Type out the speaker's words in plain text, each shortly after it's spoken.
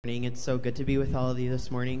Morning. It's so good to be with all of you this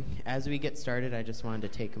morning. As we get started, I just wanted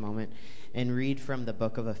to take a moment and read from the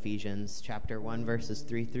book of Ephesians, chapter 1, verses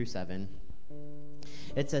 3 through 7.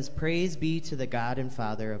 It says, "Praise be to the God and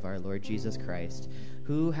Father of our Lord Jesus Christ,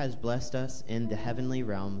 who has blessed us in the heavenly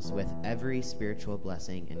realms with every spiritual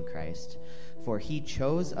blessing in Christ. For he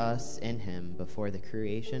chose us in him before the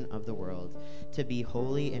creation of the world to be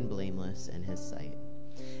holy and blameless in his sight.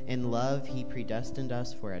 In love, he predestined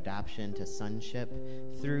us for adoption to sonship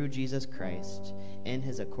through Jesus Christ, in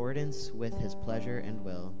his accordance with his pleasure and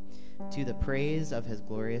will, to the praise of his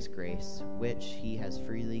glorious grace, which he has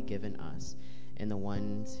freely given us in the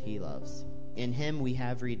ones he loves. In him we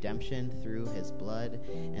have redemption through his blood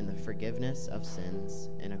and the forgiveness of sins,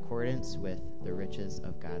 in accordance with the riches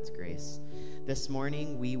of God's grace." This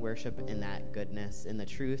morning we worship in that goodness, in the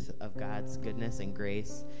truth of God's goodness and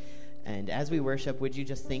grace. And as we worship, would you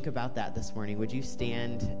just think about that this morning? Would you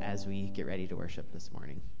stand as we get ready to worship this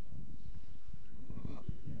morning?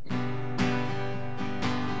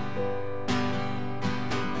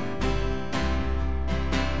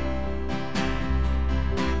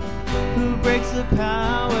 Who breaks the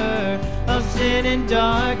power of sin and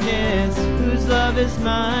darkness, whose love is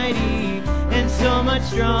mighty and so much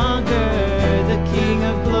stronger, the King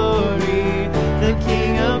of glory, the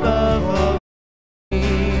King above all.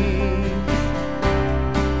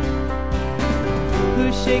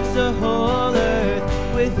 Shakes the whole earth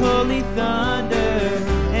with holy thunder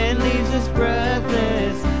and leaves us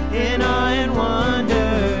breathless in awe and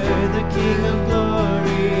wonder. The King of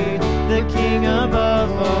glory, the King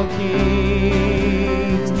above all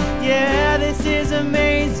kings. Yeah, this is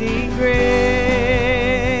amazing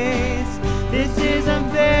grace. This is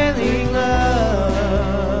unfailing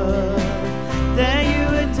love, that you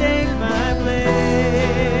would take my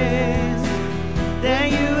place,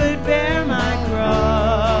 that you would bear my cross.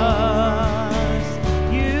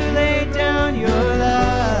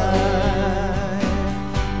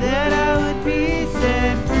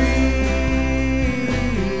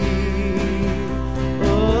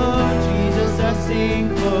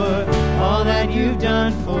 You've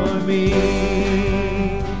done for me.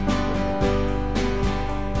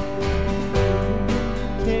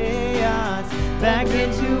 Chaos back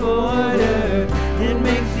into order, then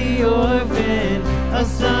makes the orphan a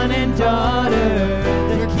son and daughter.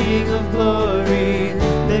 The King of glory,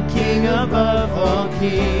 the King above all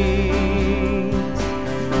kings,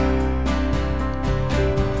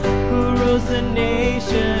 who rules the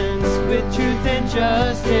nations with truth and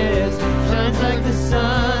justice, shines like the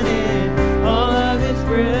sun in all of its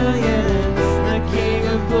brilliance. The King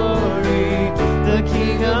of glory, the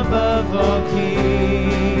King above all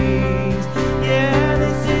kings. Yeah,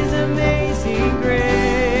 this is amazing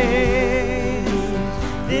grace.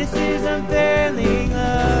 This is unfailing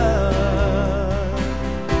love,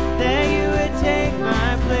 that you would take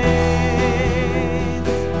my place,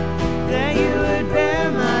 that you would bear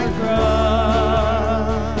my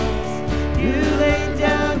cross. You laid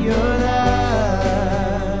down your life,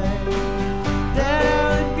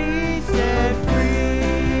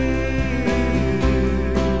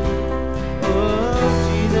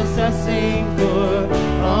 I sing for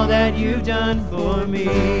all that you've done for me.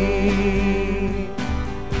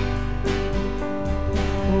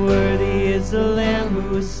 Worthy is the Lamb who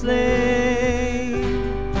was slain,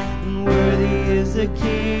 and worthy is the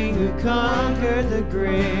King who conquered the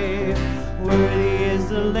grave. Worthy is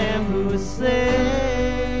the Lamb who was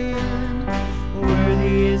slain,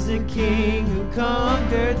 worthy is the King who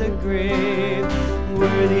conquered the grave.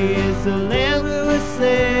 Worthy is the Lamb who was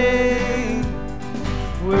slain,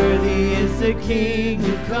 worthy is the King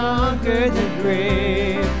who conquered the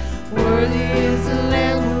grave. Worthy is the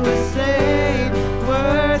Lamb who was slain.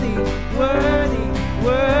 Worthy, worthy,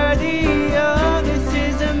 worthy. Oh, this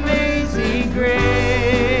is amazing grace.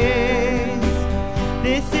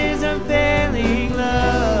 This is unfailing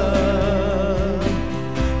love,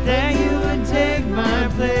 that you would take my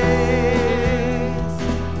place,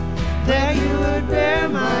 that you would bear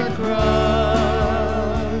my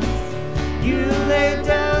cross. You laid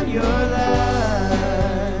down your life,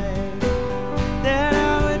 that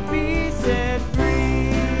I would be set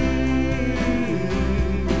free.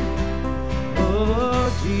 Oh,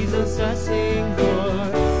 Jesus, I sing for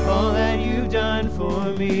all that you've done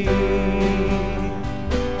for me.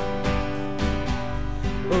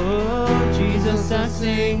 Oh, Jesus, I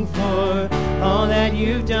sing for all that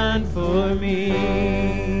you've done for me.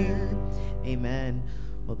 Amen.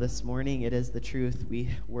 Well, this morning it is the truth. We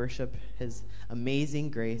worship his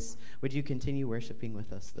amazing grace. Would you continue worshiping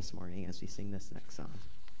with us this morning as we sing this next song?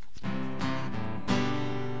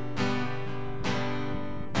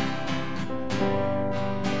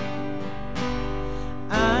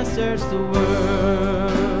 searched the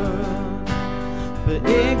world, but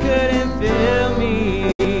it couldn't fill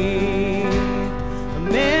me. A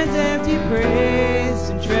man's empty praise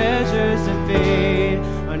and treasures of fate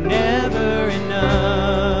are never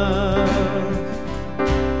enough.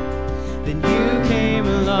 Then you came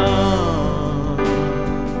along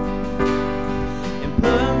and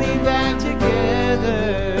put me back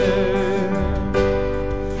together,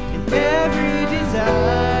 and every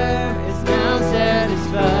desire is now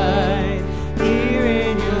satisfied here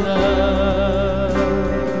in your love.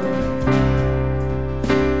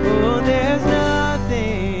 Oh, there's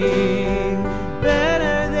nothing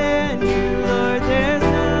better than you, Lord. There's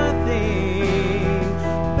nothing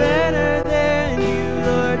better than you,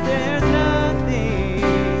 Lord. There's nothing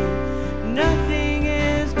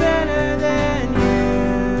is better than you.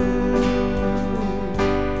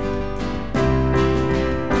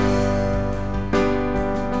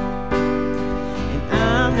 And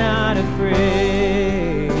I'm not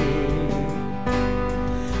afraid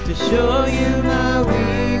to show you my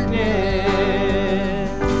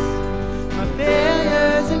weakness, my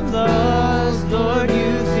failures and flaws. Lord,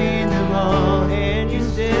 you've seen them all, and you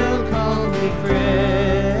still call me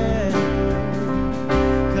friend.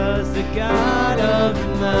 'Cause the God of the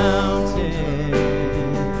mountains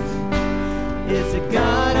is the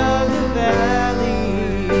God of the valley,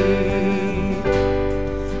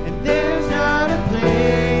 and there's not a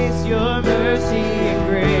place your mercy and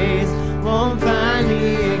grace won't find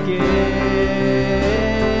me again.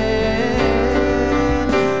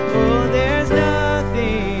 Oh, there's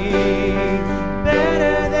nothing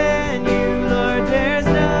better than you, Lord. There's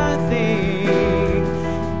nothing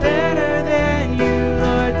better than you,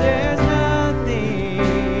 Lord. There's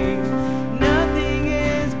nothing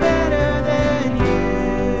is better than you.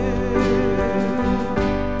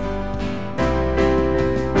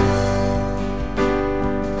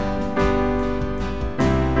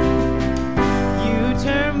 You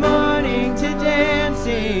turn mourning to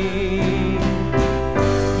dancing.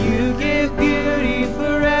 You give beauty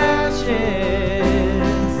for ashes.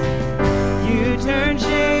 You turn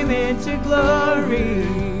shame into glory.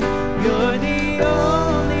 You're the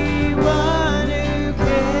only one who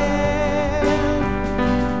can.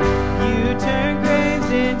 You turn graves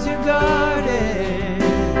into gardens.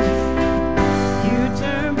 You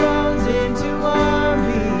turn bones into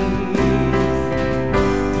armies.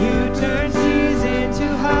 You turn seas into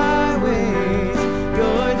highways.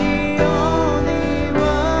 You're the only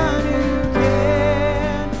one who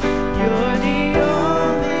can. You're the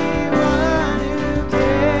only one who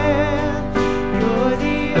can. You're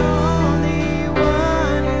the only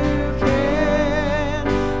one who can.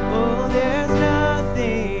 Oh, there's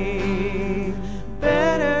nothing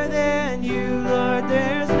better than you, Lord.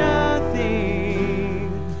 There's nothing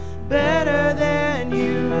better than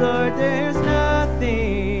you, Lord. There's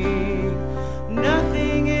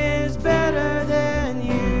nothing is better than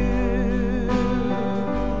you.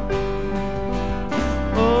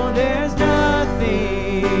 Oh, there's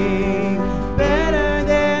nothing better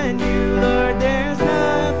than you, Lord. There's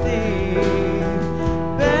nothing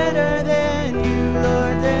better than you,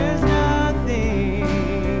 Lord. There's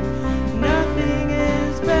nothing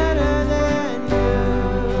is better than you.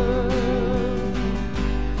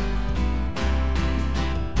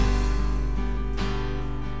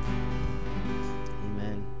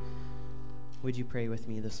 Amen. Would you pray with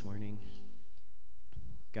me this morning?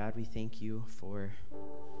 God, we thank you for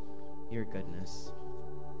your goodness.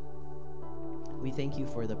 We thank you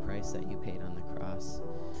for the price that you paid on the cross.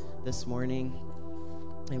 This morning,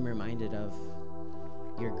 I'm reminded of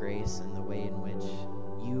your grace and the way in which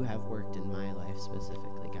you have worked in my life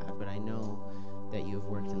specifically, God. But I know that you have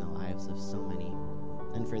worked in the lives of so many,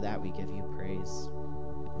 and for that we give you praise.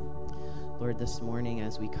 Lord, this morning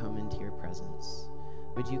as we come into your presence,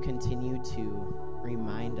 would you continue to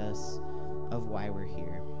remind us of why we're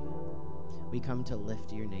here? We come to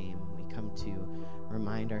lift your name. We come to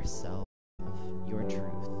remind ourselves of your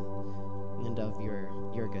truth and of your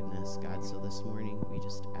goodness, God. So this morning we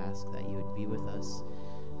just ask that you would be with us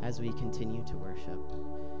as we continue to worship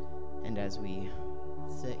and as we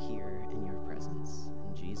sit here in your presence.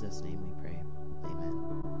 In Jesus' name we pray. Amen.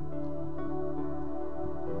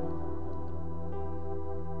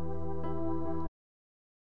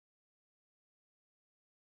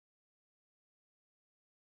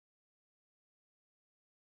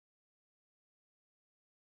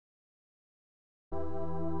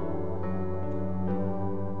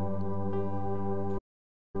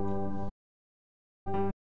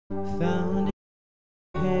 Found in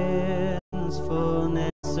your hands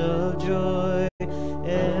fullness of joy,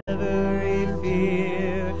 every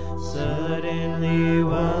fear suddenly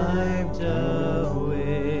was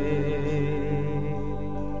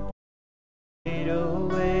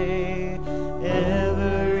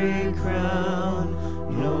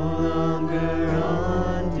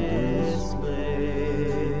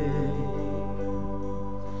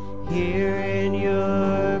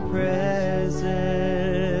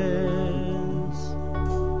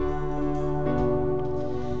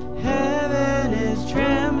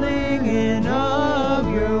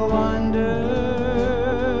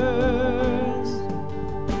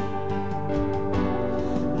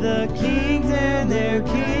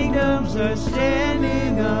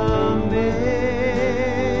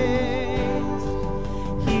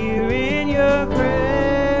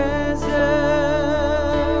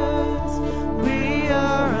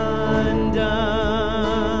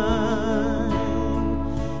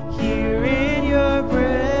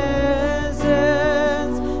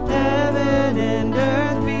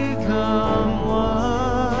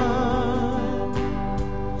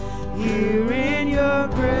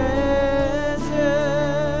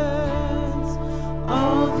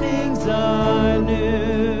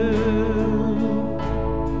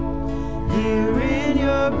Here in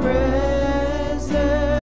your presence,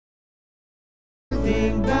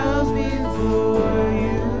 everything bows before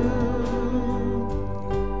you.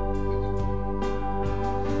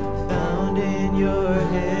 Found in your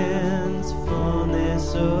hands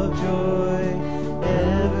fullness of joy,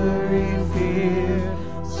 every fear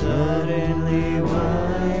suddenly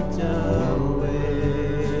wiped away.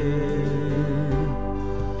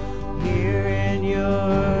 Here in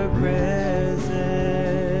your presence,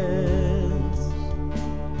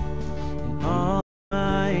 and all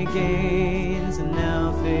my gains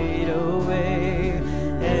now fade away.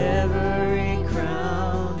 Every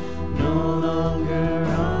crown no longer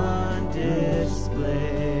on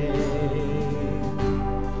display.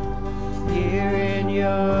 Here in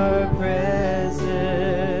your presence,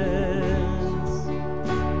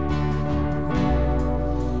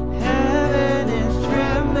 heaven is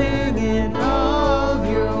trembling in all of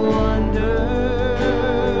your wonders.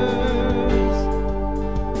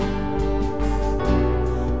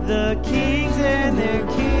 The kings and their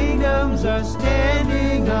kingdoms are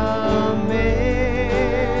standing amazed.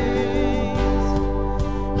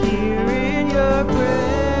 Here in your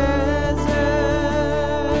presence,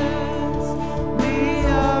 we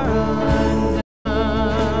are undone.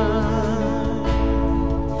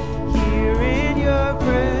 Here in your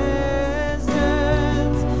presence,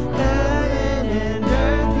 heaven and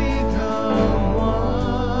earth become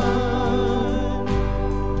one.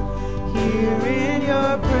 Here in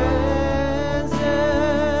your presence,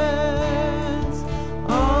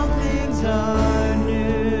 all things are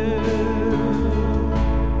new.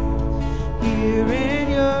 Here in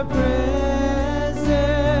your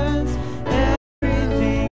presence,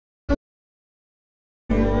 everything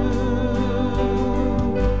new.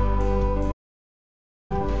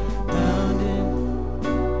 Found in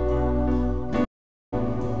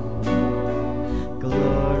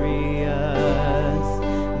glorious,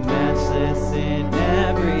 matchless in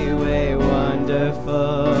every way,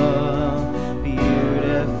 wonderful,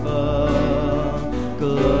 beautiful,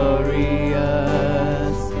 glorious,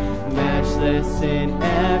 matchless in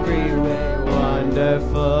every way,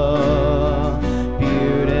 wonderful,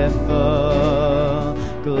 beautiful,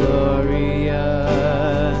 glorious,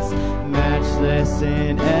 matchless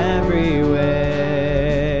in every way.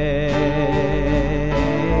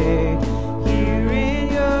 Here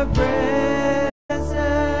in your presence,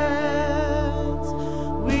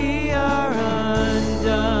 we are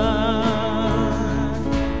undone.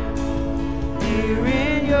 Here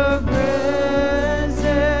in your presence,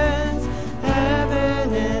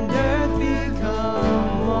 heaven and earth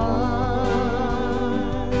become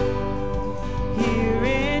one. Here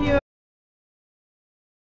in your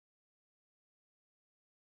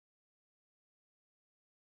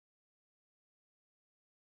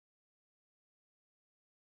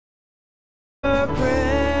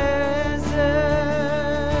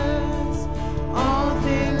presence, all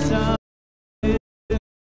things are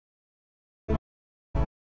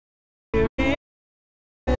here in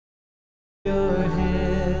your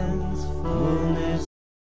hands, fullness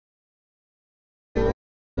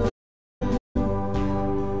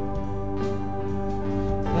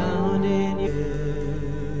found in you.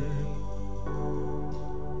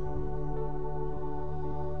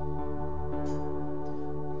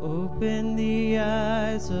 Open the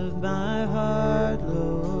eyes of my heart,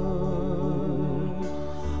 Lord.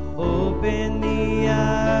 Open the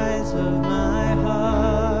eyes of my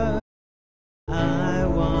heart. I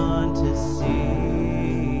want to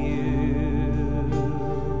see you.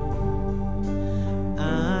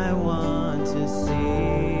 I want to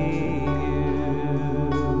see you.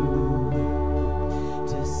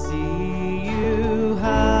 To see you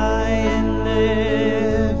high and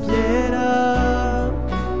lifted up,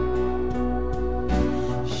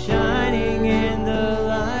 shining in the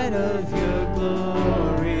light of your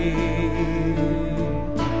glory.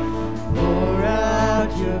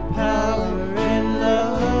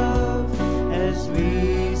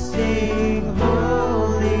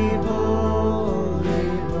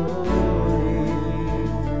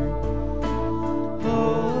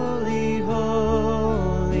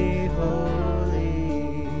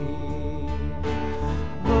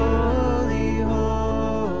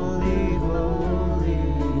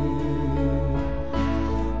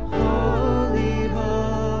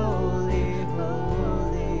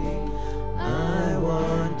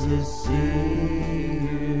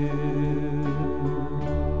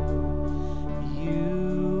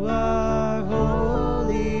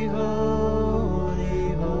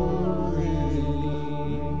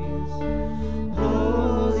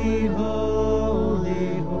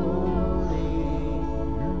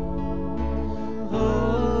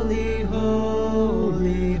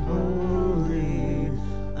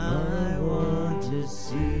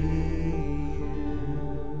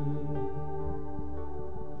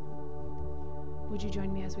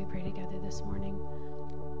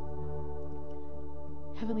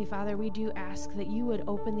 Heavenly Father, we do ask that you would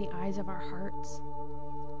open the eyes of our hearts,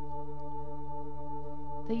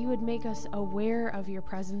 that you would make us aware of your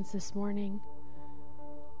presence this morning.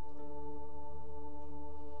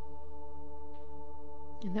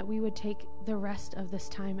 And that we would take the rest of this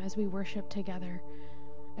time as we worship together,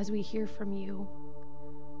 as we hear from you.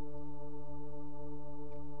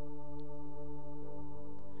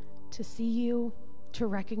 To see you, to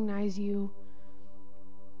recognize you,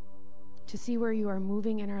 to see where you are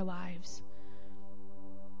moving in our lives,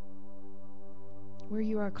 where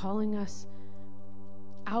you are calling us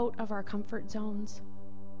out of our comfort zones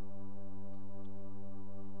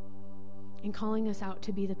and calling us out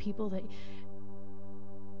to be the people that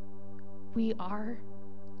we are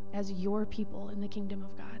as your people in the kingdom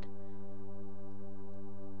of God.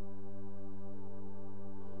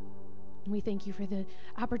 And we thank you for the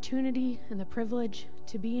opportunity and the privilege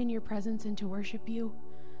to be in your presence and to worship you,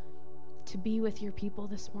 to be with your people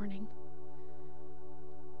this morning.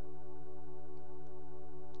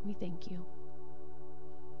 We thank you.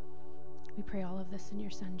 We pray all of this in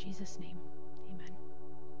your Son, Jesus' name. Amen.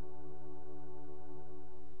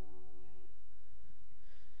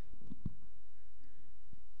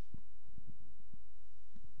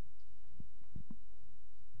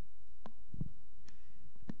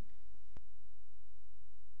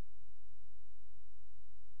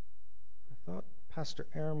 Pastor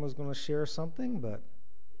Aaron was going to share something, but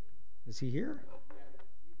is he here?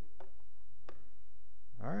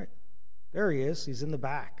 All right. There he is. He's in the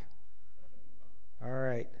back. All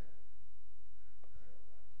right.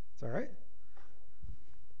 It's all right.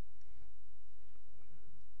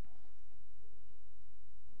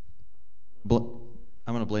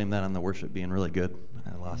 I'm going to blame that on the worship being really good.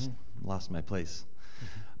 I lost my place.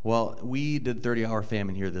 Well, we did 30-hour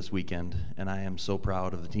famine here this weekend, and I am so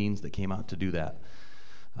proud of the teens that came out to do that.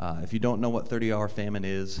 If you don't know what 30-hour famine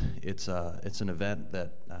is, it's an event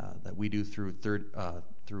that we do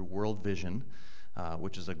through World Vision,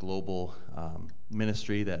 which is a global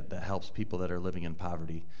ministry that helps people that are living in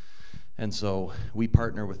poverty. And so we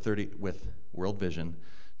partner with World Vision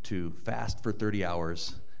to fast for 30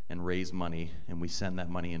 hours and raise money, and we send that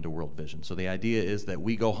money into World Vision. So the idea is that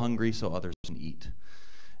we go hungry so others can eat.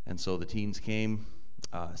 And so the teens came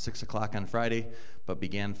 6 o'clock on Friday, but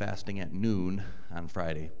began fasting at noon on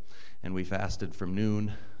Friday. And we fasted from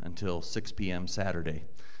noon until 6 p.m. Saturday.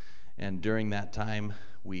 And during that time,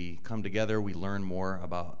 we come together, we learn more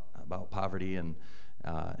about poverty and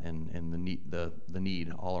the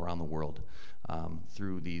need all around the world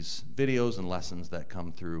through these videos and lessons that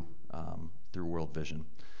come through World Vision.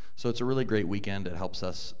 So it's a really great weekend. It helps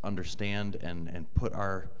us understand and put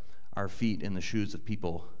our feet in the shoes of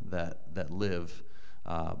people that live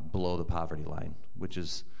below the poverty line, which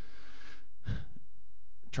is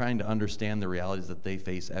trying to understand the realities that they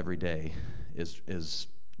face every day is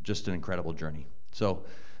just an incredible journey. So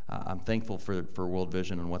I'm thankful for World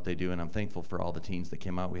Vision and what they do, and I'm thankful for all the teens that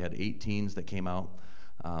came out. We had 8 teens that came out.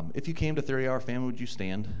 If you came to 30-hour famine, would you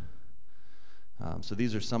stand? So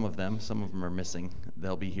these are some of them. Some of them are missing.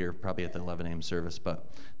 They'll be here probably at the 11 a.m. service. But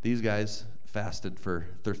these guys fasted for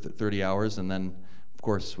 30 hours, and then, of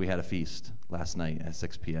course, we had a feast last night at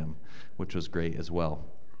 6 p.m., which was great as well.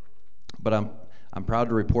 But I'm proud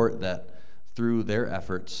to report that through their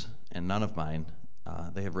efforts, and none of mine,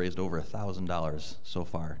 they have raised over $1,000 so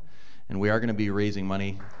far. And we are going to be raising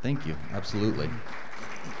money. Thank you. Absolutely.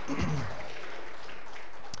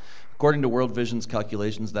 According to World Vision's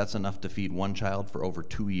calculations, that's enough to feed one child for over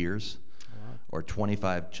 2 years, or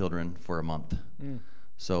 25 children for a month.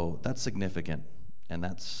 So that's significant, and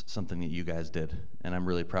that's something that you guys did. And I'm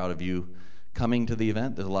really proud of you coming to the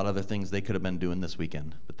event. There's a lot of other things they could have been doing this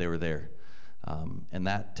weekend, but they were there. And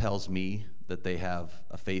that tells me that they have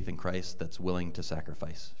a faith in Christ that's willing to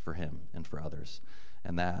sacrifice for him and for others.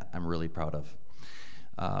 And that I'm really proud of.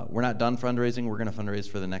 We're not done fundraising. We're going to fundraise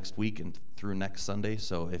for the next week and through next Sunday.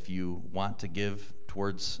 So if you want to give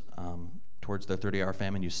towards the 30-hour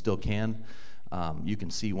famine, you still can. You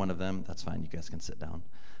can see one of them. That's fine. You guys can sit down.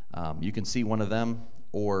 You can see one of them,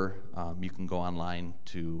 or you can go online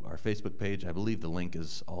to our Facebook page. I believe the link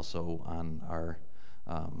is also on our,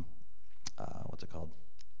 what's it called?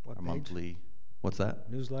 What our page? Monthly, what's that?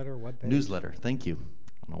 Newsletter, what page? Newsletter. Thank you.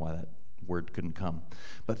 I don't know why that word couldn't come.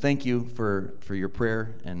 But thank you for your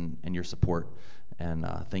prayer and your support. And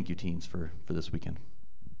thank you, teens, for this weekend.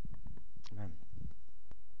 Amen.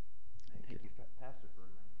 Thank you, Pastor.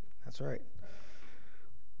 That's right.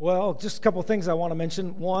 Well, just a couple things I want to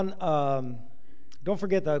mention. One, don't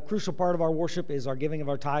forget the crucial part of our worship is our giving of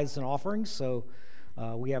our tithes and offerings. So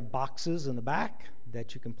we have boxes in the back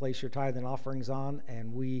that you can place your tithe and offerings on,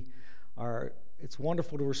 and we are it's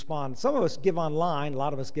wonderful to respond. Some of us give online, a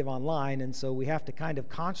lot of us give online, and so we have to kind of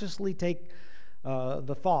consciously take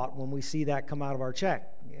the thought when we see that come out of our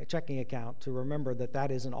checking account to remember that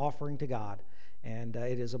that is an offering to God, and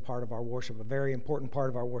it is a part of our worship, a very important part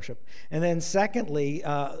of our worship. And then secondly,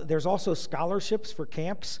 there's also scholarships for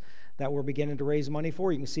camps that we're beginning to raise money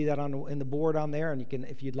for. You can see that in the board on there, and you can,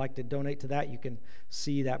 if you'd like to donate to that, you can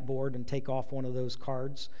see that board and take off one of those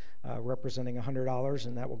cards representing $100,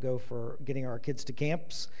 and that will go for getting our kids to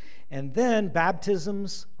camps. And then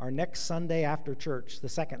baptisms are next Sunday after church, the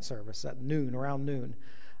second service at noon, around noon,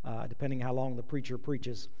 depending how long the preacher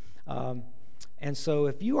preaches. And so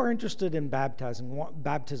if you are interested in baptism,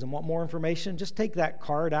 want more information, just take that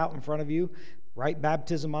card out in front of you, write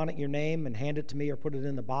baptism on it, your name, and hand it to me or put it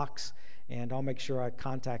in the box, and I'll make sure I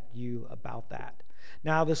contact you about that.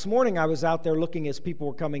 Now, this morning I was out there looking as people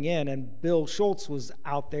were coming in, and Bill Schultz was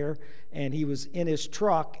out there, and he was in his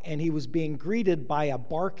truck, and he was being greeted by a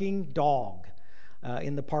barking dog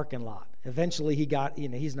in the parking lot. Eventually he got,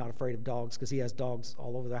 he's not afraid of dogs because he has dogs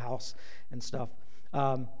all over the house and stuff.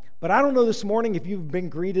 But I don't know this morning if you've been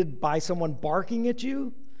greeted by someone barking at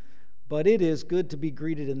you, but it is good to be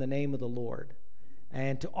greeted in the name of the Lord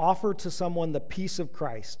and to offer to someone the peace of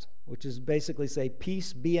Christ, which is basically say,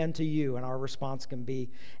 peace be unto you, and our response can be,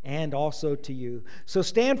 and also to you. So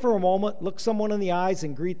stand for a moment, look someone in the eyes,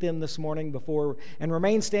 and greet them this morning and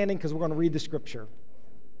remain standing because we're going to read the scripture.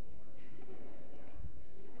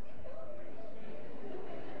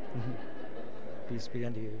 Peace be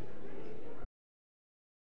unto you.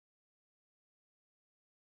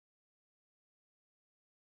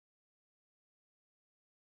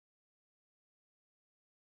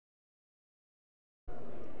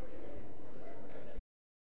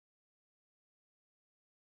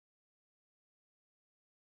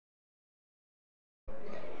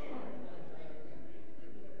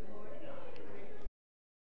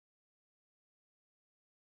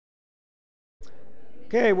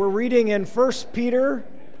 Okay, we're reading in 1 Peter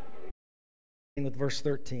with verse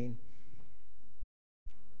 13.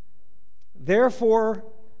 Therefore,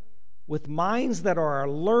 with minds that are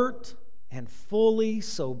alert and fully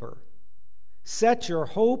sober, set your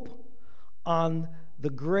hope on the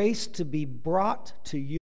grace to be brought to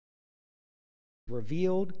you,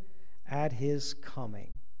 revealed at his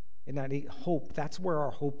coming. And that hope, that's where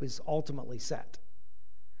our hope is ultimately set.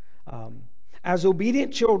 As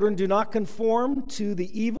obedient children, do not conform to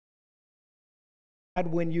the evil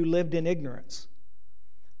when you lived in ignorance.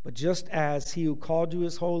 But just as he who called you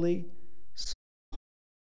is holy, so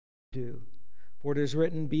do. For it is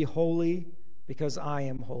written, be holy, because I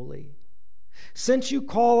am holy. Since you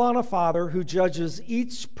call on a Father who judges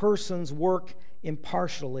each person's work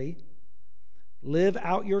impartially, live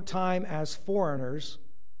out your time as foreigners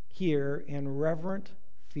here in reverent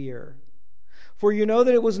fear. For you know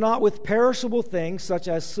that it was not with perishable things, such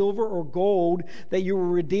as silver or gold, that you were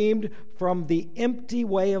redeemed from the empty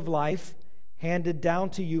way of life handed down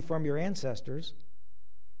to you from your ancestors,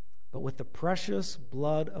 but with the precious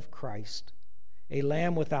blood of Christ, a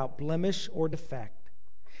lamb without blemish or defect.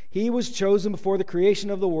 He was chosen before the creation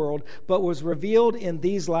of the world, but was revealed in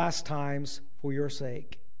these last times for your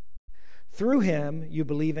sake. Through him you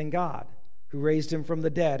believe in God, who raised him from the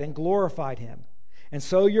dead and glorified him. And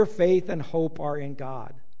so your faith and hope are in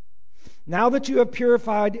God. Now that you have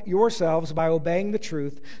purified yourselves by obeying the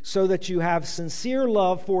truth, so that you have sincere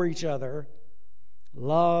love for each other,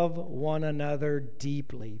 love one another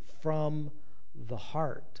deeply from the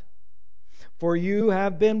heart. For you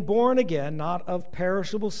have been born again, not of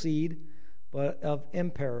perishable seed, but of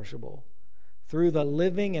imperishable, through the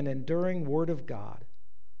living and enduring Word of God.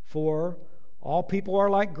 For all people are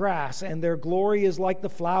like grass, and their glory is like the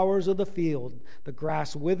flowers of the field. The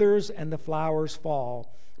grass withers and the flowers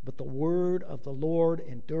fall, but the word of the Lord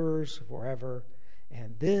endures forever.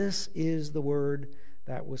 And this is the word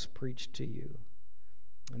that was preached to you.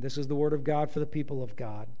 And this is the word of God for the people of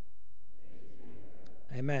God.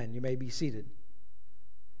 Amen. You may be seated.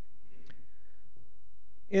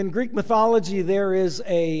 In Greek mythology, there is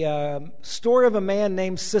a story of a man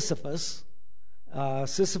named Sisyphus.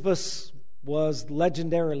 Sisyphus was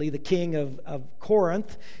legendarily the king of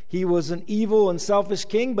Corinth. He was an evil and selfish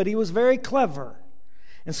king, but he was very clever.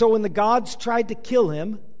 And so when the gods tried to kill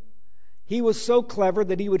him, he was so clever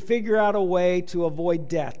that he would figure out a way to avoid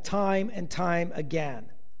death time and time again.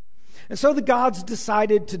 And so the gods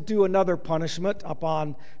decided to do another punishment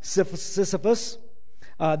upon Sisyphus.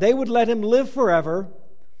 They would let him live forever,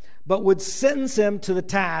 but would sentence him to the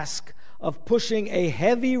task of pushing a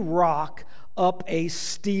heavy rock up a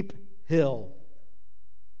steep hill.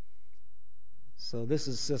 So this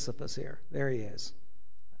is Sisyphus here. There he is.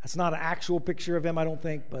 That's not an actual picture of him, I don't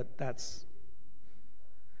think, but that's...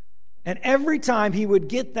 And every time he would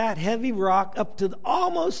get that heavy rock up to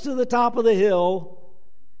almost to the top of the hill,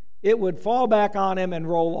 it would fall back on him and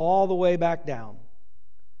roll all the way back down.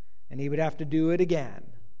 And he would have to do it again.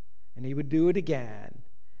 And he would do it again.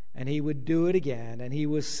 And he would do it again. And he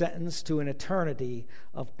was sentenced to an eternity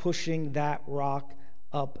of pushing that rock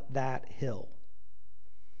up that hill.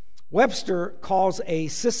 Webster calls a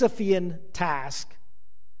Sisyphean task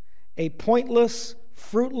a pointless,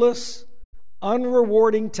 fruitless,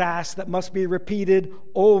 unrewarding task that must be repeated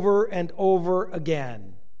over and over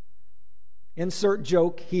again. Insert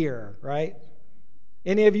joke here, right?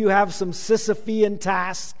 Any of you have some Sisyphean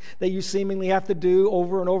tasks that you seemingly have to do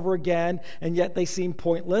over and over again, and yet they seem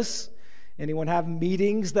pointless? Anyone have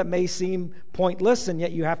meetings that may seem pointless, and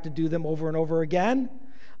yet you have to do them over and over again?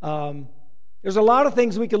 There's a lot of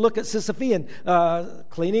things we could look at Sisyphean.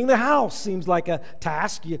 Cleaning the house seems like a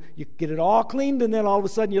task. You get it all cleaned, and then all of a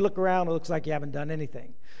sudden you look around, it looks like you haven't done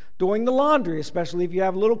anything. Doing the laundry, especially if you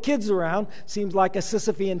have little kids around, seems like a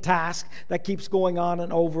Sisyphean task that keeps going on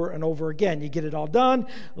and over again. You get it all done,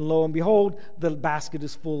 and lo and behold, the basket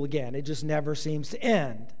is full again. It just never seems to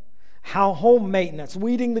end. How home maintenance,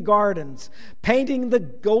 weeding the gardens, painting the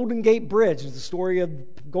Golden Gate Bridge. The story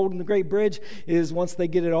of Golden Gate Bridge is once they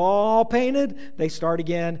get it all painted, they start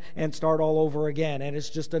again and start all over again. And it's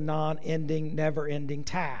just a non-ending, never-ending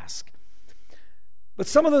task. But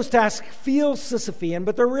some of those tasks feel Sisyphean,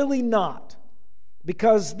 but they're really not.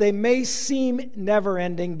 Because they may seem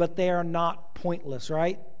never-ending, but they are not pointless,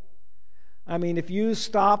 right? I mean, if you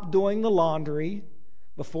stop doing the laundry,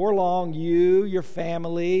 before long, you, your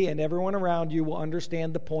family, and everyone around you will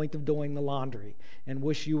understand the point of doing the laundry and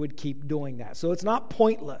wish you would keep doing that. So it's not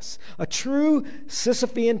pointless. A true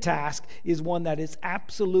Sisyphean task is one that is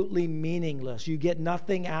absolutely meaningless. You get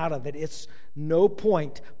nothing out of it. It's no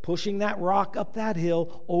point pushing that rock up that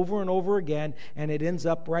hill over and over again, and it ends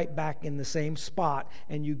up right back in the same spot,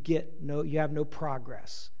 and you have no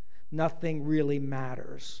progress. Nothing really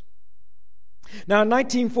matters. Now, in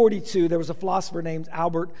 1942, there was a philosopher named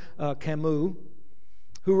Albert Camus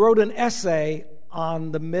who wrote an essay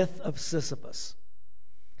on the myth of Sisyphus.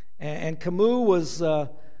 And Camus was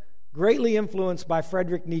greatly influenced by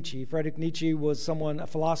Friedrich Nietzsche. Friedrich Nietzsche was a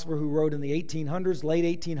philosopher who wrote in the 1800s,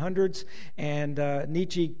 late 1800s, and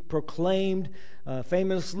Nietzsche proclaimed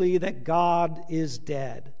famously that God is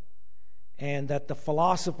dead, and that the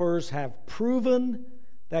philosophers have proven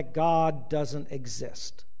that God doesn't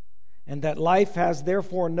exist, and that life has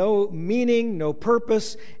therefore no meaning, no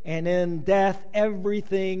purpose, and in death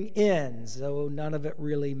everything ends, though none of it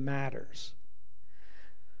really matters.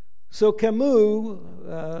 So Camus,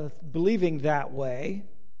 believing that way,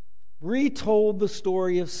 retold the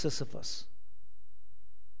story of Sisyphus.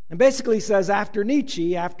 And basically says after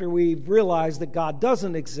Nietzsche, after we've realized that God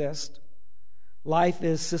doesn't exist, life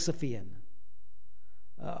is Sisyphean.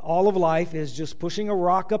 All of life is just pushing a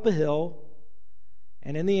rock up a hill,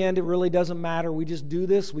 and in the end, it really doesn't matter. We just do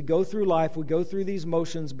this. We go through life. We go through these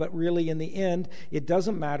motions. But really, in the end, it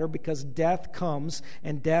doesn't matter because death comes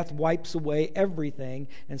and death wipes away everything.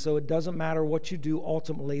 And so it doesn't matter what you do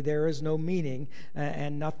ultimately. There is no meaning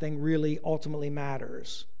and nothing really ultimately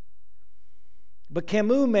matters. But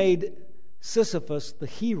Camus made Sisyphus the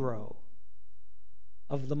hero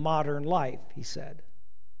of the modern life, he said.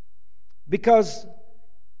 Because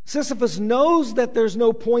Sisyphus knows that there's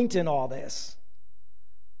no point in all this.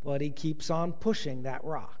 But he keeps on pushing that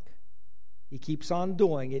rock. He keeps on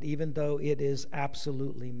doing it even though it is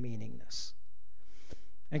absolutely meaningless.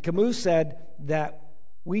 And Camus said that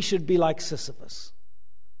we should be like Sisyphus.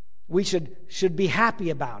 We should be happy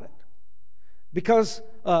about it. Because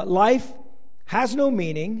life has no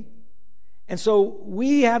meaning, and so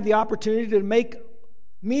we have the opportunity to make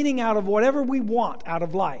meaning out of whatever we want out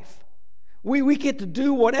of life. We get to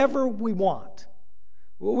do whatever we want.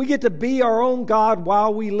 We get to be our own God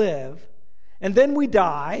while we live, and then we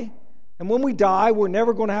die, and when we die, we're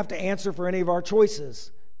never going to have to answer for any of our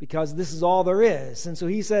choices because this is all there is. And so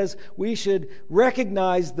he says we should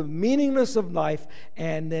recognize the meaninglessness of life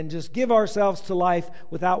and then just give ourselves to life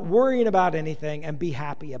without worrying about anything and be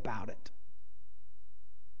happy about it.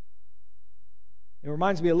 It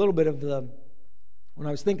reminds me a little bit of when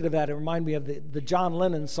I was thinking of that, it reminded me of the John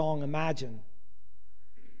Lennon song, Imagine.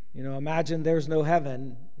 You know, imagine there's no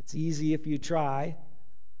heaven. It's easy if you try.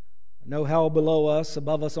 No hell below us,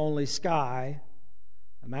 above us only sky.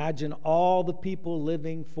 Imagine all the people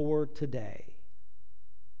living for today.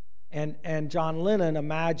 And John Lennon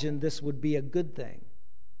imagined this would be a good thing.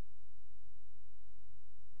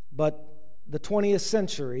 But the 20th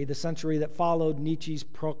century, the century that followed Nietzsche's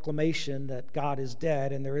proclamation that God is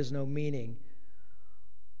dead and there is no meaning,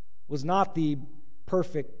 was not the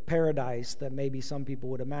perfect paradise that maybe some people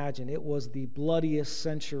would imagine. It was the bloodiest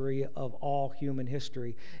century of all human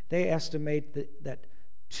history. They estimate that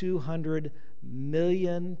 200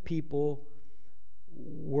 million people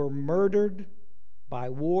were murdered by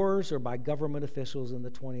wars or by government officials in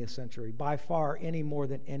the 20th century, by far any more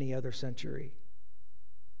than any other century.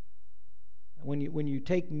 When you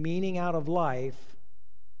take meaning out of life,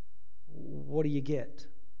 what do you get?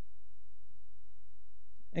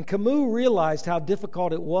 And Camus realized how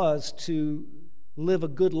difficult it was to live a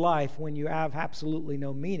good life when you have absolutely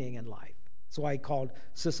no meaning in life. That's why he called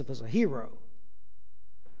Sisyphus a hero.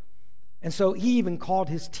 And so he even called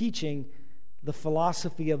his teaching the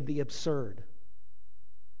philosophy of the absurd.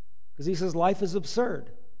 Because he says life is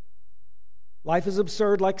absurd. Life is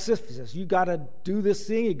absurd like Sisyphus. You got to do this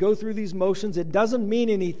thing, you go through these motions, it doesn't mean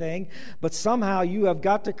anything, but somehow you have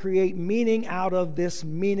got to create meaning out of this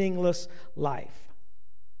meaningless life.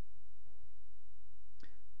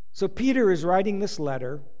 So Peter is writing this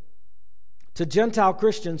letter to Gentile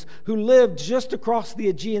Christians who lived just across the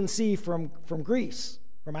Aegean Sea from Greece,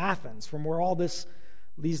 from Athens, from where all these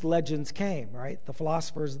legends came, right? The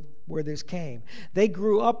philosophers where this came. They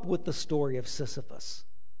grew up with the story of Sisyphus.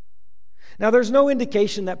 Now, there's no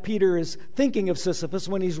indication that Peter is thinking of Sisyphus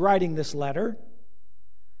when he's writing this letter,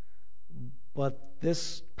 but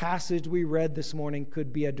this passage we read this morning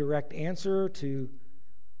could be a direct answer to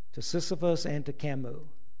Sisyphus and to Camus.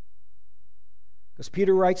 Because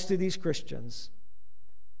Peter writes to these Christians,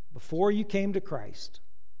 before you came to Christ,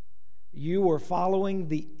 you were following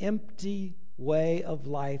the empty way of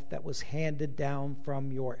life that was handed down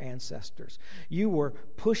from your ancestors. You were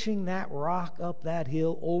pushing that rock up that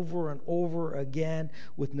hill over and over again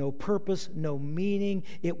with no purpose, no meaning.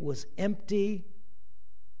 It was empty.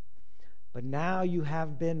 But now you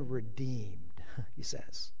have been redeemed, he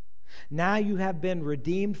says. Now you have been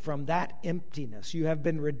redeemed from that emptiness. You have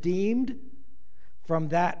been redeemed from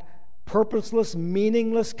that purposeless,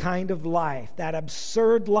 meaningless kind of life, that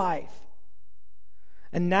absurd life.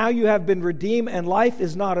 And now you have been redeemed, and life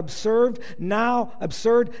is not absurd. Now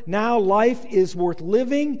life is worth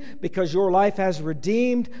living because your life has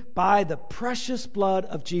redeemed by the precious blood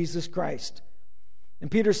of Jesus Christ.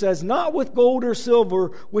 And Peter says, not with gold or silver,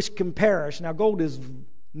 which can perish. Now, gold is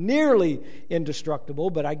nearly indestructible,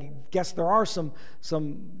 but I guess there are some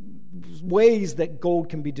ways that gold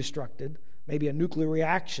can be destructed. Maybe a nuclear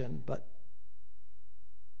reaction, but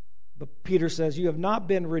Peter says, you have not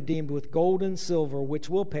been redeemed with gold and silver, which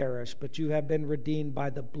will perish, but you have been redeemed by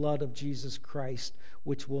the blood of Jesus Christ,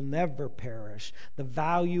 which will never perish. The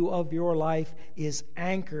value of your life is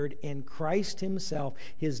anchored in Christ himself,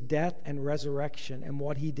 his death and resurrection, and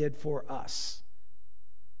what he did for us.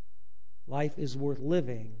 Life is worth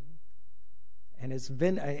living, and it's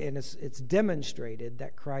demonstrated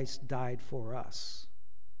that Christ died for us.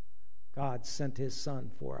 God sent his Son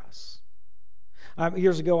for us.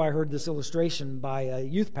 Years ago, I heard this illustration by a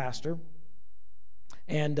youth pastor,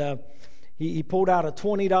 and he pulled out a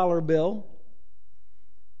 $20 bill,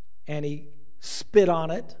 and he spit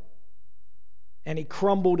on it, and he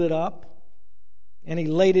crumbled it up, and he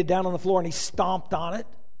laid it down on the floor, and he stomped on it,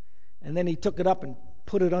 and then he took it up and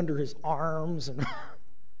put it under his arms, and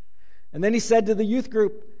and then he said to the youth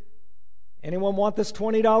group, anyone want this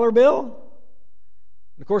 $20 bill?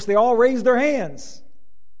 And of course, they all raised their hands.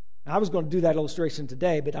 Now, I was going to do that illustration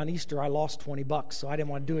today, but on Easter I lost $20, so I didn't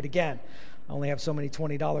want to do it again. I only have so many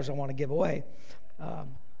 $20 I want to give away.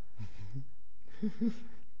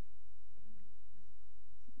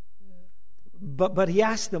 But he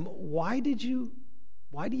asked them, why do you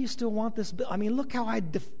still want this bill? I mean, look how I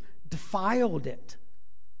defiled it.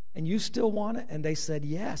 And you still want it? And they said,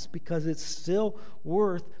 yes, because it's still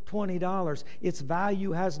worth $20. Its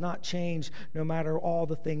value has not changed no matter all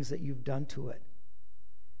the things that you've done to it.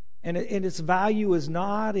 And its value is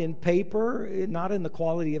not in paper, not in the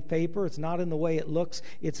quality of paper. It's not in the way it looks.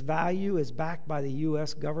 Its value is backed by the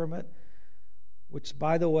U.S. government, which,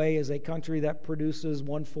 by the way, is a country that produces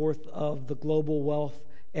 1/4 of the global wealth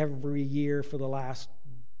every year for the last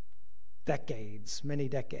decades, many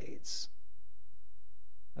decades.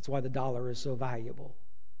 That's why the dollar is so valuable.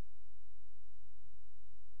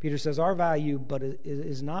 Peter says our value, but it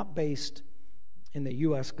is not based in the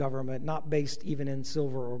U.S. government, not based even in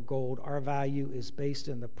silver or gold. Our value is based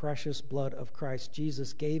in the precious blood of Christ.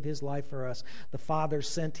 Jesus gave his life for us. The Father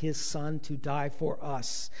sent his Son to die for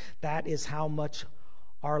us. That is how much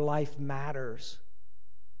our life matters.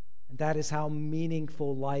 And that is how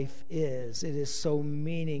meaningful life is. It is so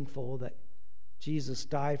meaningful that Jesus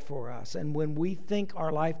died for us. And when we think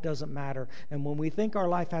our life doesn't matter, and when we think our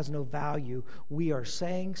life has no value, we are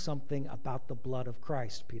saying something about the blood of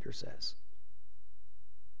Christ, Peter says.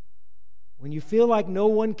 When you feel like no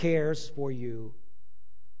one cares for you,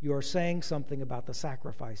 you are saying something about the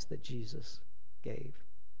sacrifice that Jesus gave.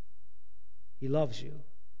 He loves you.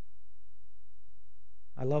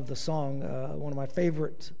 I love the song, one of my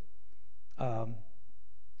favorite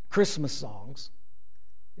Christmas songs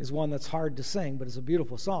is one that's hard to sing, but it's a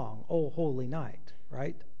beautiful song, "Oh Holy Night,"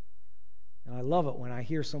 right? And I love it when I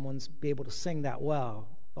hear someone be able to sing that well,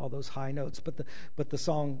 all those high notes. But the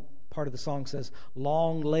song, part of the song says,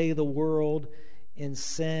 "Long lay the world in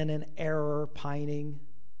sin and error pining,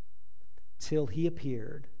 till he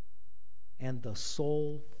appeared, and the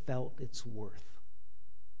soul felt its worth.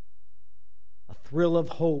 A thrill of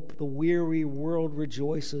hope, the weary world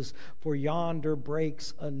rejoices, for yonder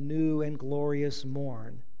breaks a new and glorious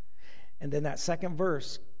morn." And then that second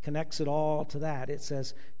verse connects it all to that. It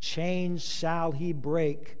says, "Chains shall he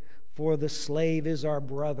break, for the slave is our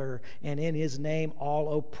brother, and in his name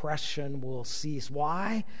all oppression will cease."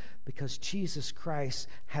 Why? Because Jesus Christ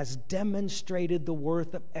has demonstrated the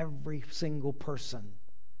worth of every single person.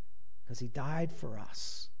 Because he died for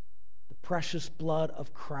us. The precious blood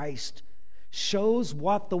of Christ shows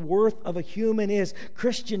what the worth of a human is.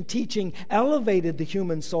 Christian teaching elevated the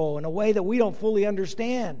human soul in a way that we don't fully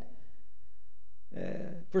understand.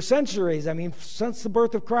 For centuries, since the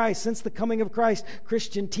birth of Christ, since the coming of Christ,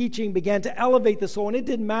 Christian teaching began to elevate the soul. And it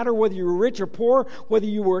didn't matter whether you were rich or poor, whether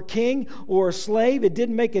you were a king or a slave. It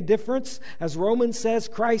didn't make a difference. As Romans says,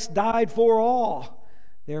 Christ died for all.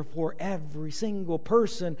 Therefore, every single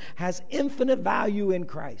person has infinite value in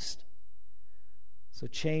Christ. So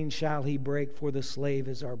chains shall he break, for the slave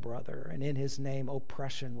is our brother, and in his name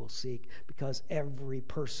oppression will seek, because every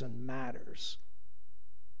person matters.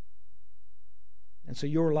 And so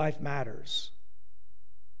your life matters.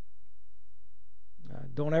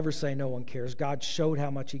 Don't ever say no one cares. God showed how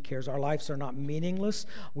much he cares. Our lives are not meaningless.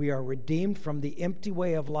 We are redeemed from the empty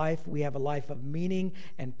way of life. We have a life of meaning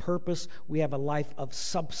and purpose. We have a life of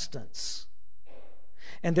substance.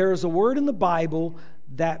 And there is a word in the Bible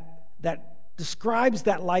that describes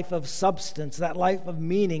that life of substance, that life of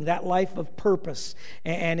meaning, that life of purpose.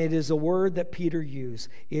 And it is a word that Peter used.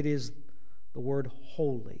 It is the word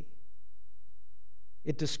holy.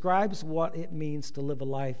 It describes what it means to live a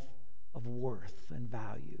life of worth and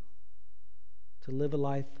value, to live a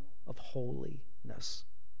life of holiness.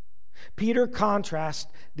 Peter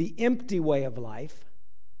contrasts the empty way of life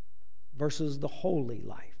versus the holy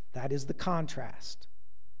life. That is the contrast.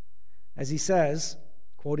 As he says,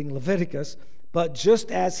 quoting Leviticus, "But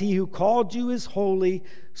just as he who called you is holy,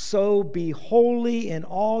 so be holy in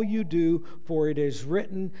all you do, for it is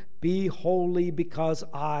written, 'Be holy because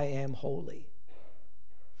I am holy.'"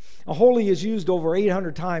 Now, holy is used over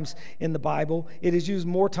 800 times in the Bible. It is used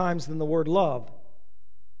more times than the word love.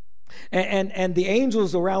 And the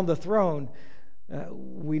angels around the throne,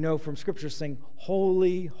 we know from Scripture, sing,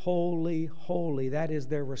 "Holy, holy, holy." That is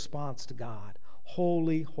their response to God.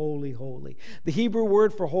 Holy, holy, holy. The Hebrew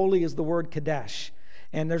word for holy is the word kadesh.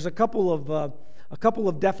 And there's a couple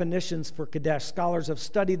of definitions for kadesh. Scholars have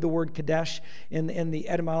studied the word kadesh in the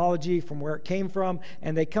etymology from where it came from,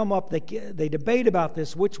 and they come up, they debate about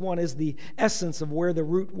this, which one is the essence of where the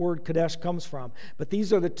root word kadesh comes from. But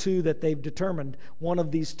these are the two that they've determined. One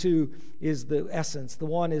of these two is the essence.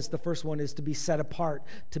 The first one is to be set apart,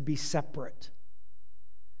 to be separate.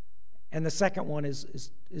 And the second one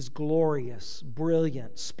is glorious,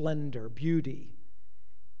 brilliant, splendor, beauty.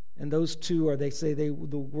 And those two are, the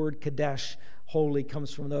word kadesh, holy,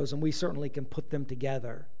 comes from those, and we certainly can put them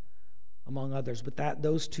together among others, but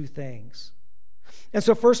those two things. And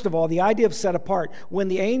so first of all, the idea of set apart, when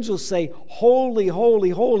the angels say, "Holy, holy,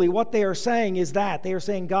 holy," what they are saying is that they are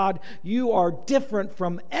saying, God, you are different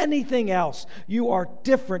from anything else. You are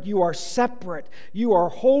different. You are separate. You are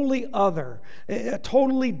wholly other, a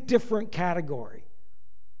totally different category.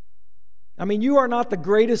 You are not the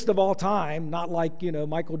greatest of all time, not like,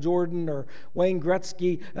 Michael Jordan or Wayne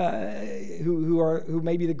Gretzky, who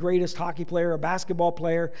may be the greatest hockey player or basketball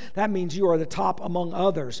player. That means you are the top among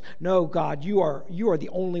others. No, God, you are the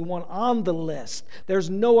only one on the list. There's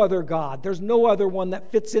no other God. There's no other one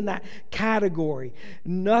that fits in that category.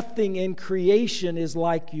 Nothing in creation is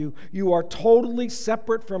like you. You are totally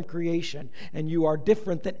separate from creation, and you are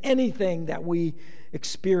different than anything that we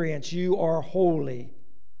experience. You are holy.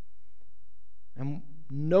 And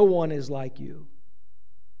no one is like you.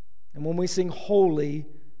 And when we sing holy,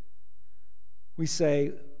 we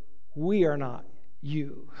say, we are not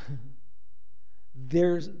you.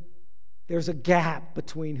 There's There's a gap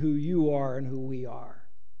between who you are and who we are.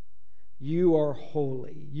 You are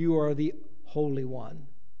holy. You are the Holy One.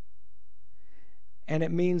 And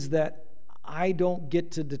it means that I don't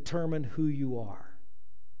get to determine who you are.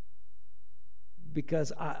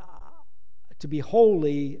 Because to be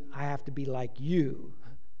holy, I have to be like you.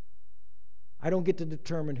 I don't get to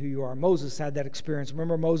determine who you are. Moses had that experience.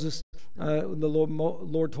 Remember Moses, the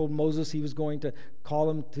Lord told Moses he was going to call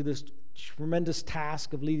him to this tremendous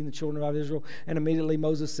task of leading the children of Israel. And immediately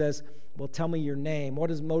Moses says, well, tell me your name.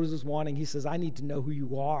 What is Moses wanting? He says, I need to know who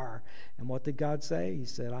you are. And what did God say? He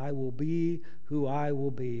said, I will be who I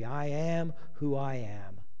will be. I am who I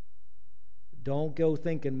am. Don't go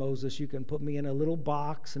thinking, Moses, you can put me in a little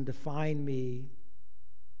box and define me.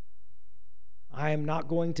 I am not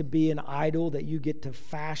going to be an idol that you get to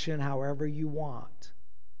fashion however you want.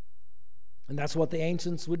 And that's what the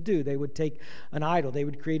ancients would do. They would take an idol. They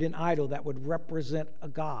would create an idol that would represent a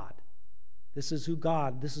god. This is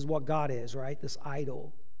what God is, right? This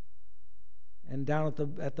idol. And down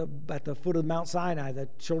at the foot of Mount Sinai, the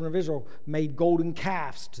children of Israel made golden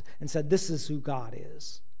calves and said, this is who God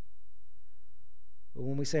is. But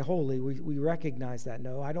when we say holy, we recognize that.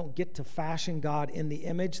 No, I don't get to fashion God in the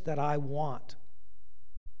image that I want.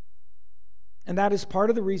 And that is part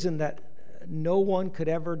of the reason that no one could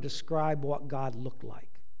ever describe what God looked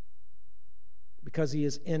like, because he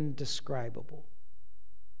is indescribable.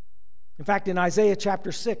 In fact, in Isaiah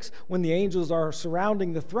chapter 6, when the angels are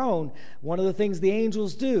surrounding the throne, one of the things the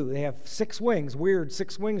angels do, they have 6 wings. Weird,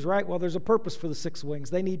 6 wings, right? Well, there's a purpose for the 6 wings.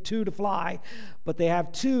 They need 2 to fly, but they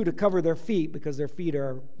have 2 to cover their feet because their feet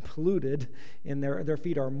are polluted, and their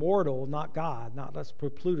feet are mortal, not God, not less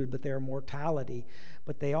polluted, but their mortality.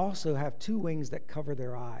 But they also have 2 wings that cover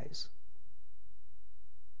their eyes.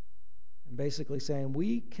 And basically saying,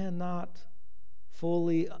 we cannot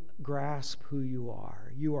fully grasp who you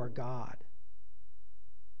are. You are God.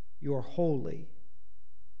 You are holy.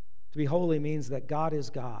 To be holy means that God is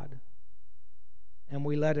God, and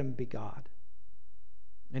we let him be God.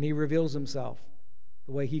 And he reveals himself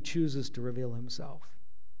the way he chooses to reveal himself.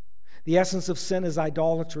 The essence of sin is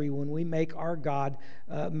idolatry, when we make our God,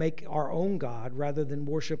 make our own God, rather than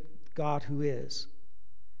worship God who is.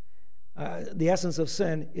 The essence of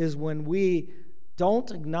sin is when we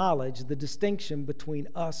don't acknowledge the distinction between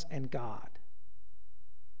us and God.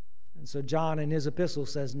 And so John in his epistle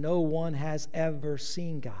says, no one has ever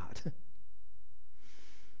seen God.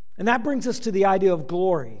 And that brings us to the idea of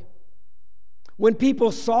glory. When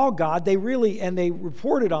people saw God, they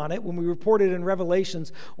reported on it. When we reported in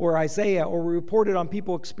Revelations or Isaiah, or we reported on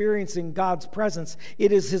people experiencing God's presence,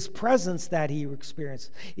 it is his presence that he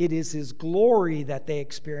experienced. It is his glory that they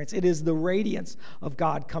experience. It is the radiance of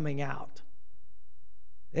God coming out.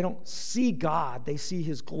 They don't see God, they see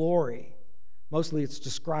his glory. Mostly it's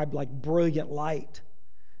described like brilliant light,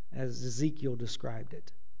 as Ezekiel described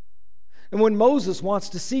it. And when Moses wants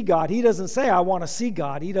to see God, he doesn't say, I want to see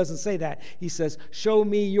God. He doesn't say that. He says, show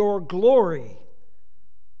me your glory.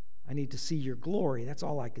 I need to see your glory. That's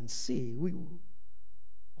all I can see.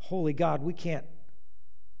 Holy God,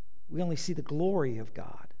 we only see the glory of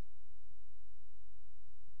God.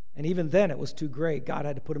 And even then it was too great. God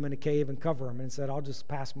had to put him in a cave and cover him and said, I'll just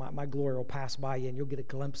pass, my glory will pass by you and you'll get a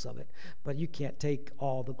glimpse of it. But you can't take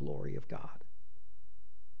all the glory of God.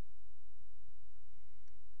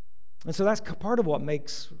 And so that's part of what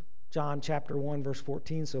makes John chapter 1 verse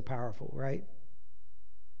 14 so powerful, right?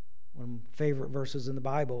 One of my favorite verses in the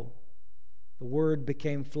Bible. The Word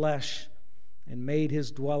became flesh and made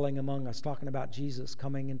his dwelling among us, talking about Jesus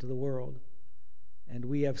coming into the world. And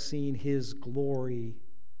we have seen his glory,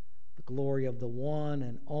 the glory of the one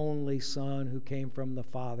and only Son who came from the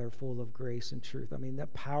Father, full of grace and truth. I mean,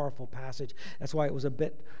 that powerful passage. That's why it was a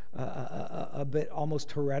bit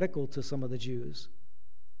almost heretical to some of the Jews.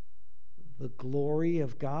 The glory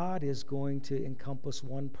of God is going to encompass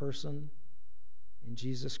one person in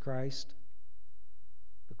Jesus Christ.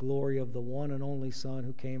 The glory of the one and only Son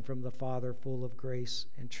who came from the Father, full of grace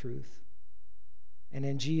and truth. And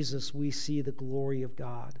in Jesus we see the glory of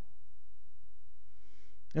God.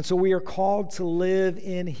 And so we are called to live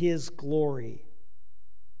in his glory.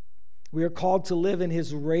 We are called to live in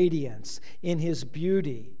his radiance, in his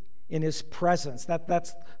beauty, in his presence.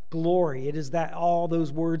 That's glory. It is that all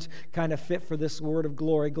those words kind of fit for this word of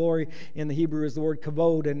glory. Glory in the Hebrew is the word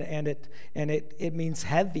kavod, and it means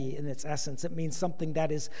heavy in its essence. It means something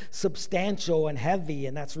that is substantial and heavy,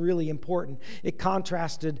 and that's really important. It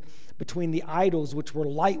contrasted between the idols, which were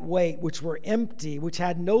lightweight, which were empty, which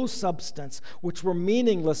had no substance, which were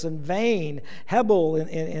meaningless and vain. Hebel,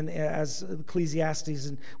 as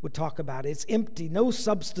Ecclesiastes would talk about it, it's empty, no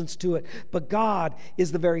substance to it. But God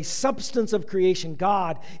is the very substance of creation.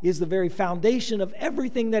 God is the very foundation of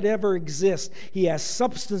everything that ever exists. He has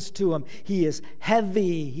substance to him. He is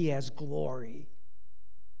heavy. He has glory.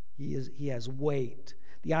 He has weight.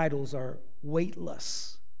 The idols are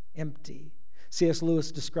weightless, empty. C.S.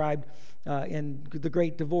 Lewis described in The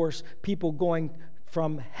Great Divorce people going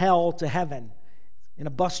from hell to heaven in a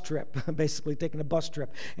bus trip, basically taking a bus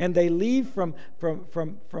trip. And they leave from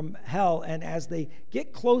hell, and as they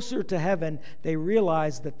get closer to heaven, they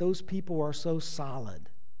realize that those people are so solid,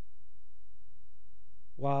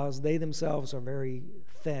 whilst they themselves are very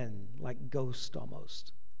thin, like ghosts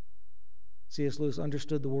almost. C.S. Lewis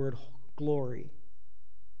understood the word glory.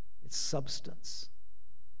 It's substance.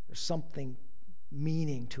 There's something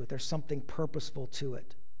meaning to it. There's something purposeful to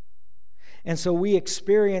it. And so as we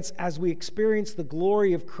experience the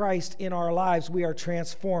glory of Christ in our lives, we are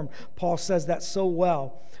transformed. Paul says that so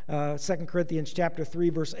well. 2 Corinthians chapter 3,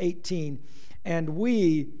 verse 18. And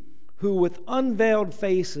we who with unveiled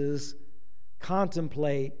faces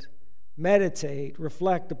contemplate, meditate,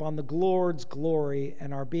 reflect upon the Lord's glory,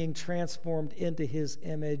 and are being transformed into his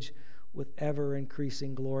image with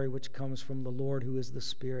ever-increasing glory, which comes from the Lord, who is the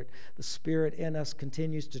Spirit. The Spirit in us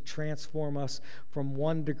continues to transform us from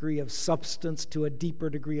one degree of substance to a deeper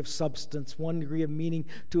degree of substance, one degree of meaning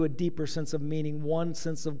to a deeper sense of meaning, one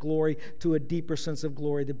sense of glory to a deeper sense of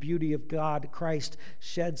glory. The beauty of God, Christ,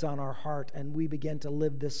 sheds on our heart, and we begin to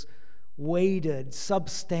live this weighted,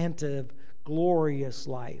 substantive, glorious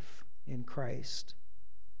life in Christ.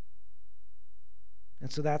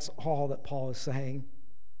 And so that's all that Paul is saying.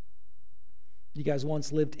 You guys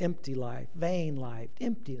once lived empty life, vain life,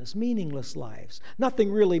 emptiness, meaningless lives. Nothing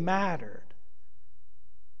really mattered.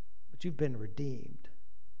 But you've been redeemed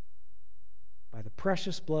by the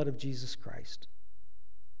precious blood of Jesus Christ.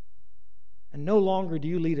 And no longer do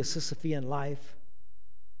you lead a Sisyphean life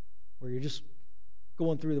where you're just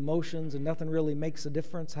going through the motions and nothing really makes a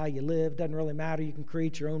difference how you live. Doesn't really matter. You can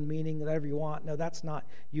create your own meaning, whatever you want. No, that's not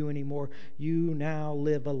you anymore. You now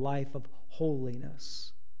live a life of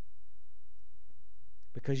holiness,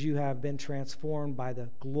 because you have been transformed by the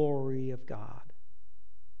glory of God.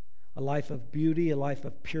 A life of beauty, a life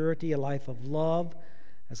of purity, a life of love.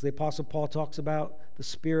 As the Apostle Paul talks about, the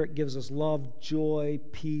Spirit gives us love, joy,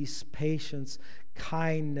 peace, patience,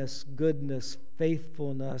 kindness, goodness,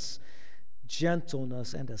 faithfulness,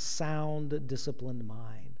 gentleness, and a sound, disciplined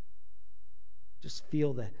mind. Just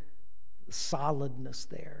feel the solidness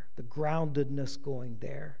there, the groundedness going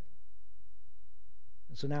there.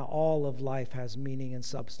 And so now all of life has meaning and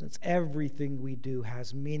substance. Everything we do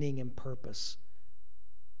has meaning and purpose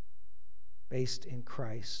based in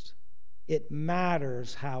Christ. It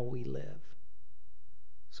matters how we live.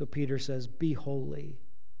 So Peter says, "Be holy,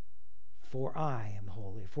 for I am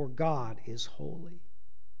holy, for God is holy."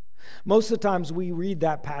 Most of the times we read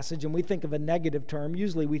that passage and we think of a negative term.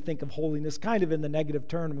 Usually we think of holiness kind of in the negative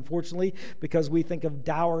term, unfortunately, because we think of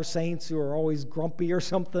dour saints who are always grumpy or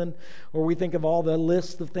something, or we think of all the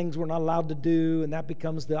lists of things we're not allowed to do, and that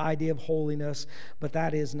becomes the idea of holiness. But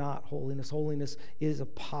that is not holiness. Holiness is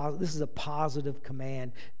this is a positive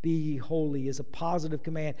command. Be ye holy is a positive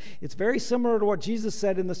command. It's very similar to what Jesus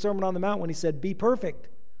said in the Sermon on the Mount when he said, "Be perfect."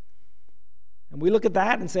 And we look at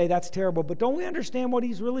that and say, that's terrible. But don't we understand what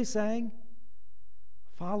he's really saying?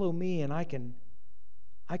 Follow me and I can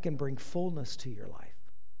bring fullness to your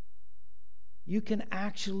life. You can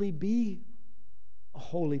actually be a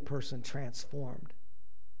holy person transformed.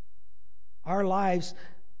 Our lives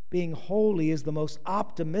being holy is the most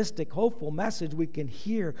optimistic, hopeful message we can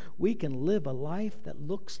hear. We can live a life that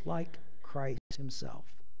looks like Christ himself.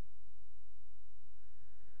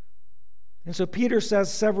 And so Peter says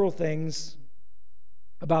several things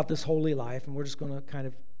about this holy life, and we're just going to kind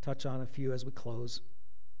of touch on a few as we close.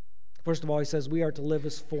 First of all, he says we are to live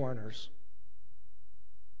as foreigners.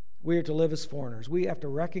 We are to live as foreigners. We have to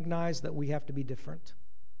recognize that we have to be different.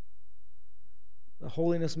 The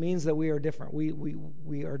holiness means that we are different.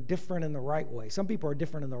 We are different in the right way. Some people are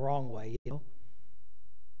different in the wrong way, you know.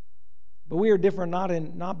 But we are different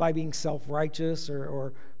not by being self-righteous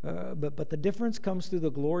but the difference comes through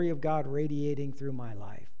the glory of God radiating through my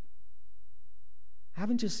life.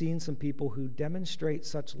 Haven't you seen some people who demonstrate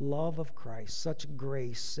such love of Christ, such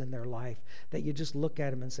grace in their life, that you just look at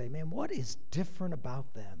them and say, man, what is different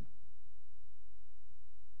about them?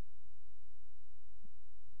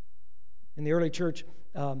 In the early church,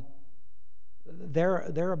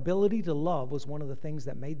 their ability to love was one of the things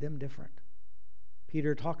that made them different.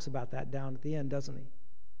 Peter talks about that down at the end, doesn't he?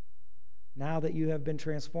 Now that you have been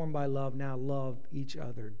transformed by love, now love each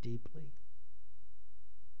other deeply.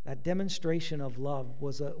 That demonstration of love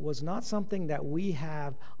was not something that we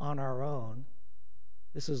have on our own.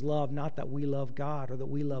 This is love, not that we love God or that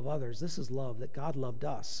we love others. This is love, that God loved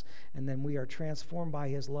us, and then we are transformed by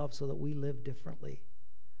his love so that we live differently.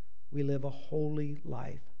 We live a holy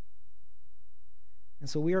life. And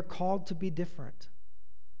so we are called to be different.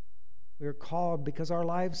 We are called because our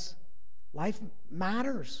life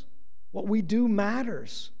matters. What we do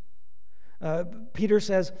matters. Peter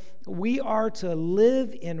says, we are to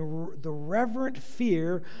live in the reverent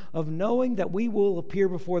fear of knowing that we will appear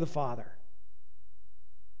before the Father.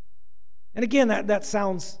 And again, that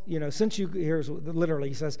sounds, here's literally,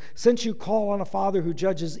 he says, since you call on a Father who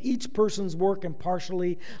judges each person's work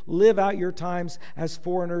impartially, live out your times as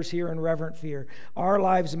foreigners here in reverent fear. Our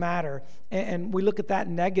lives matter. And we look at that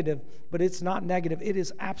negative, but it's not negative. It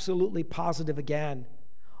is absolutely positive again.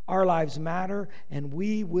 Our lives matter, and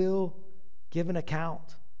we will give an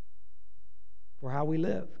account for how we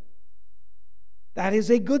live. That is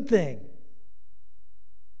a good thing.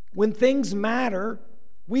 When things matter,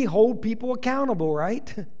 we hold people accountable,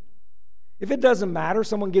 right? If it doesn't matter,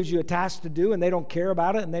 someone gives you a task to do and they don't care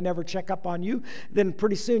about it and they never check up on you, then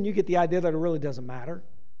pretty soon you get the idea that it really doesn't matter.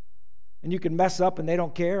 And you can mess up and they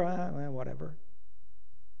don't care, whatever.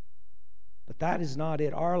 But that is not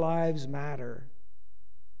it. Our lives matter.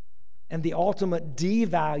 And the ultimate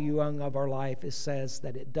devaluing of our life says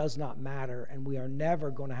that it does not matter, and we are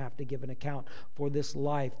never going to have to give an account for this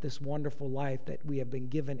life, this wonderful life that we have been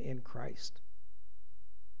given in Christ.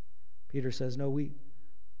 Peter says, no, we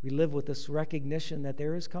live with this recognition that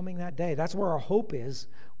there is coming that day. That's where our hope is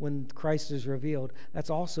when Christ is revealed. That's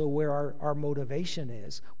also where our motivation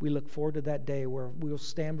is. We look forward to that day where we will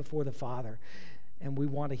stand before the Father. And we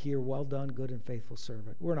want to hear, well done, good and faithful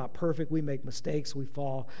servant. We're not perfect. We make mistakes. We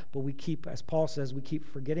fall. But we keep, as Paul says, we keep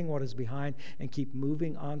forgetting what is behind and keep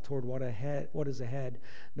moving on toward what is ahead,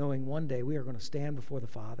 knowing one day we are going to stand before the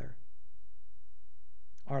Father.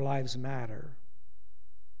 Our lives matter.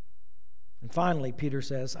 And finally, Peter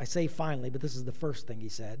says, I say finally, but this is the first thing he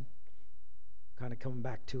said, kind of coming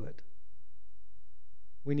back to it.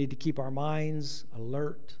 We need to keep our minds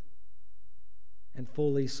alert and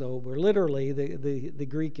fully sober. Literally, the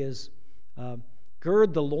Greek is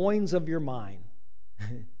gird the loins of your mind.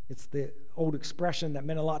 It's the old expression that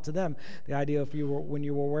meant a lot to them. The idea when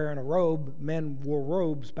you were wearing a robe, men wore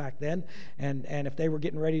robes back then, and if they were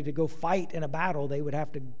getting ready to go fight in a battle, they would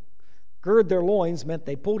have to gird their loins, meant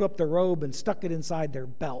they pulled up their robe and stuck it inside their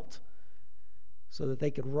belt so that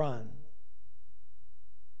they could run.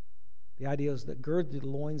 The idea is that gird the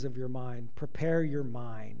loins of your mind. Prepare your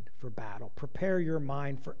mind for battle. Prepare your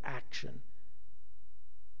mind for action.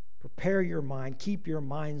 Prepare your mind. Keep your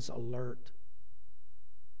minds alert.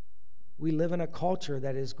 We live in a culture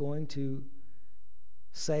that is going to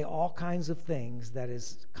say all kinds of things that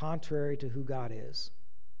is contrary to who God is.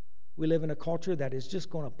 We live in a culture that is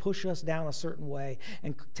just going to push us down a certain way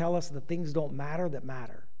and tell us that things don't matter that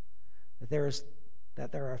matter.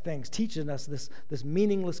 That there are things teaching us this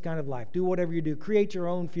meaningless kind of life. Do whatever you do. Create your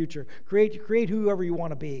own future. Create whoever you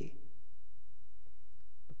want to be.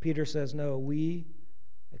 But Peter says, no, we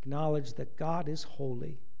acknowledge that God is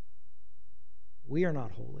holy. We are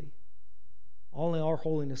not holy. Only our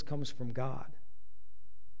holiness comes from God.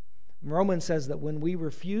 Romans says that when we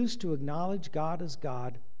refuse to acknowledge God as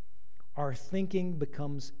God, our thinking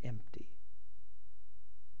becomes empty.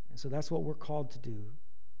 And so that's what we're called to do.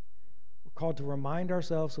 We're called to remind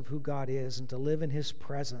ourselves of who God is and to live in His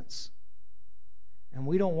presence. And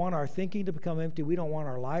we don't want our thinking to become empty. We don't want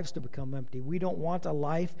our lives to become empty. We don't want a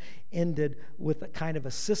life ended with a kind of a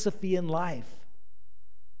Sisyphean life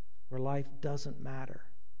where life doesn't matter.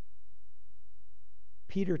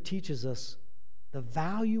 Peter teaches us the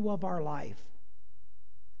value of our life,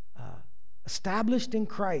 established in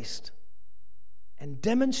Christ and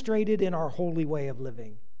demonstrated in our holy way of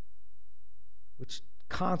living, which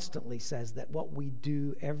constantly says that what we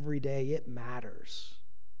do every day, it matters.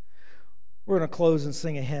 We're going to close and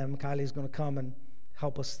sing a hymn. Kylie's going to come and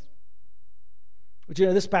help us. But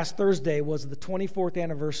this past Thursday was the 24th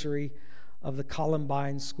anniversary of the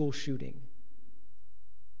Columbine school shooting.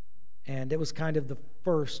 And it was kind of the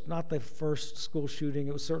first, not the first school shooting.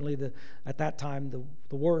 It was certainly at that time,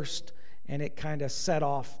 the worst. and it kind of set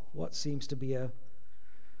off what seems to be a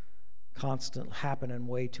constant happening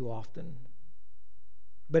way too often.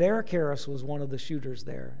 But Eric Harris was one of the shooters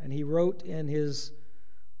there, and he wrote in his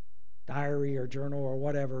diary or journal or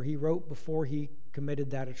whatever, he wrote before he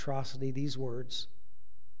committed that atrocity these words.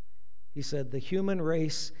 He said, "The human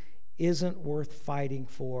race isn't worth fighting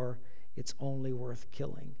for, it's only worth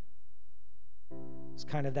killing." It's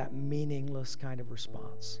kind of that meaningless kind of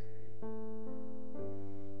response.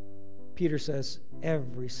 Peter says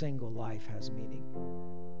every single life has meaning.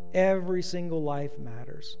 Every single life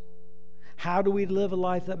matters. How do we live a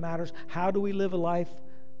life that matters? How do we live a life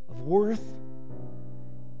of worth?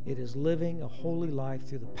 It is living a holy life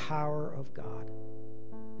through the power of God,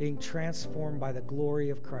 being transformed by the glory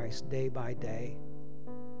of Christ day by day.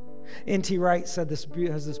 N.T. Wright has this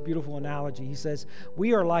beautiful analogy. He says,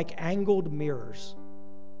 we are like angled mirrors.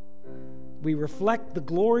 We reflect the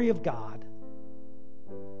glory of God,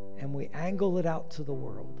 and we angle it out to the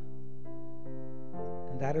world.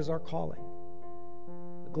 And that is our calling.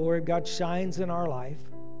 The glory of God shines in our life,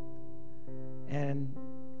 and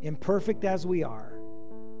imperfect as we are,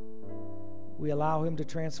 we allow Him to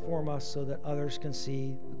transform us so that others can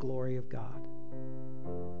see the glory of God.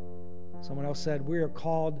 Someone else said, we are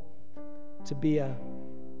called to be a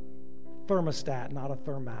thermostat, not a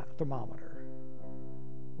thermometer.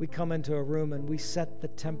 We come into a room and we set the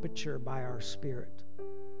temperature by our spirit.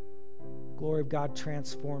 The glory of God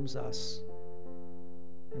transforms us,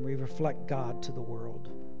 and we reflect God to the world.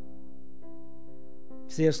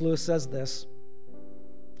 C.S. Lewis says this,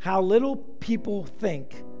 how little people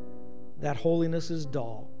think that holiness is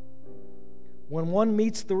dull. When one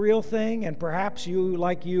meets the real thing, and perhaps you,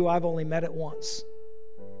 like you, I've only met it once,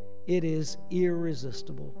 it is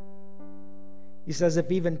irresistible. He says,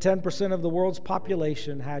 if even 10% of the world's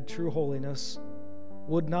population had true holiness,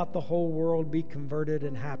 would not the whole world be converted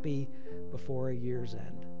and happy before a year's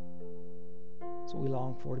end? That's what we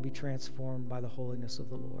long for, to be transformed by the holiness of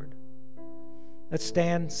the Lord. Let's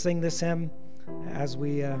stand, sing this hymn as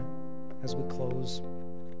we close.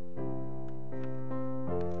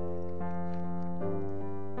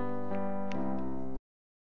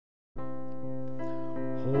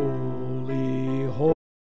 Holy, holy,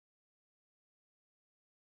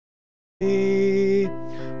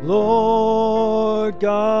 Lord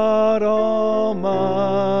God Almighty,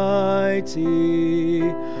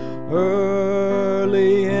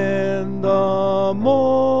 early in the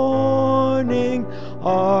morning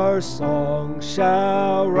our song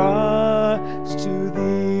shall rise to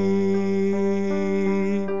Thee.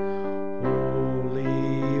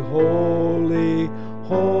 Holy, holy,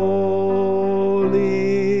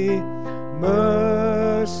 holy,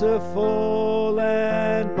 merciful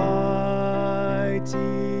and mighty,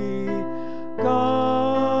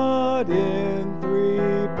 God in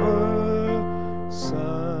three persons,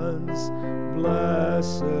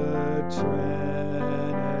 blessed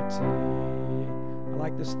Trinity. I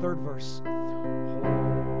like this third verse.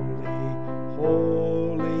 Holy,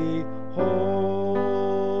 holy,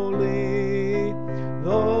 holy,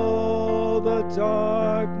 though the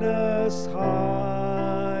darkness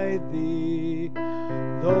hide Thee,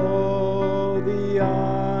 though the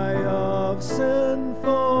eye of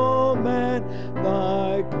sinful man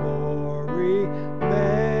Thy glory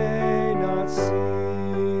may not see,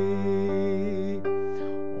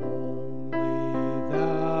 only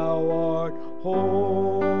Thou art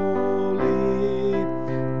holy,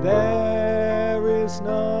 there is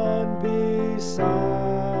none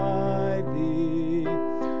beside Thee,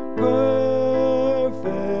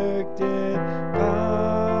 perfect in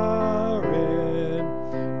power, in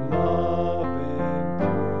love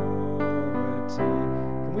and purity.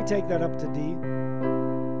 Can we take that up to D?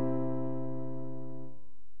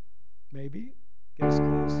 Maybe? Get us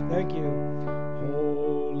close. Thank you.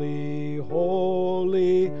 Holy,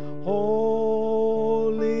 holy,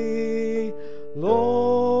 holy,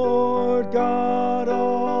 Lord God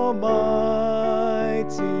Almighty,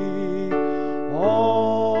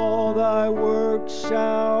 all Thy works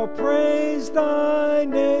shall praise Thy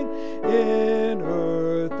name in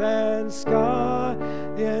earth and sky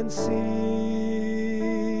and sea.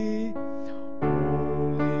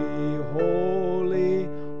 Holy, holy,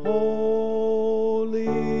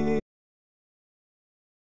 holy,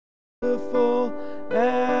 beautiful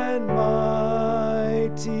and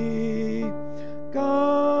mighty,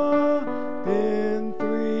 God in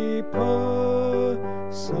three persons,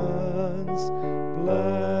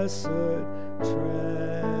 blessed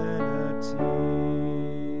Trinity.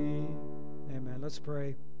 Amen. Let's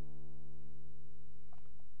pray.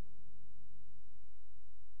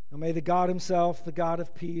 Now may the God Himself, the God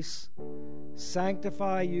of peace,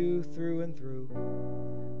 sanctify you through and through.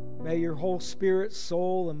 May your whole spirit,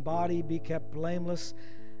 soul, and body be kept blameless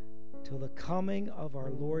till the coming of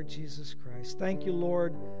our Lord Jesus Christ. Thank you,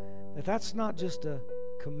 Lord, that that's not just a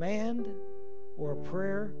command or a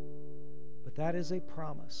prayer, but that is a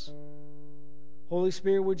promise. Holy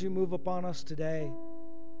Spirit, would you move upon us today?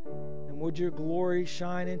 And would your glory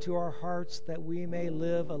shine into our hearts that we may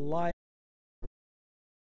live a life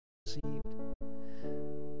received?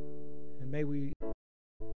 And may we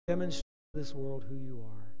demonstrate to this world who you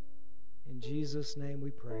are. In Jesus' name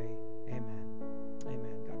we pray. Amen.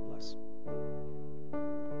 Amen. God bless.